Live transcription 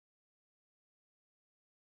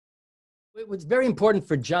It was very important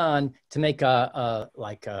for John to make a,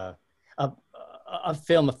 a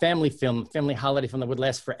film, a family holiday film that would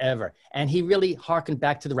last forever. And he really harkened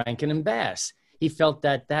back to the Rankin and Bass. He felt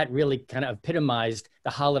that that really kind of epitomized the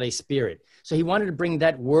holiday spirit. So he wanted to bring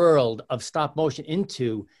that world of stop motion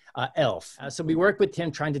into Elf. So we worked with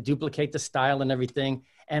him trying to duplicate the style and everything.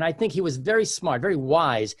 And I think he was very smart, very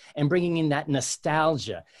wise in bringing in that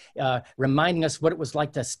nostalgia, reminding us what it was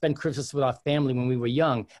like to spend Christmas with our family when we were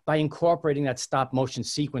young by incorporating that stop motion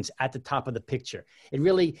sequence at the top of the picture. It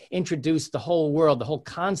really introduced the whole world, the whole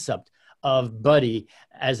concept of Buddy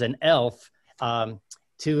as an elf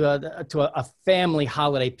to a family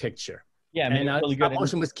holiday picture. Yeah, I mean, and really stop good.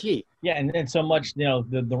 motion was key. Yeah, and so much, you know,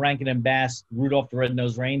 the Rankin and Bass Rudolph the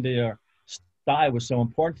Red-Nosed Reindeer style was so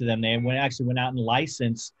important to them. They actually went out and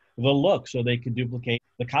licensed the look so they could duplicate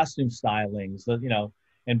the costume stylings, you know,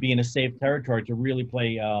 and be in a safe territory to really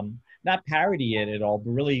play, not parody it at all,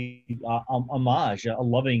 but really homage, a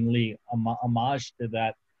lovingly homage to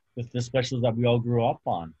that, the specials that we all grew up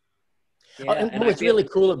on. Yeah, and what's really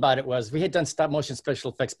cool about it was we had done stop motion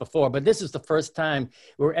special effects before, but this is the first time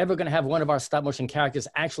we're ever going to have one of our stop motion characters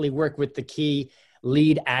actually work with the key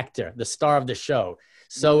lead actor, the star of the show.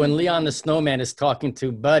 So when Leon the Snowman is talking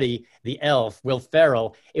to Buddy, the elf, Will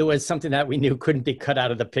Ferrell, it was something that we knew couldn't be cut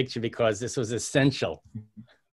out of the picture because this was essential.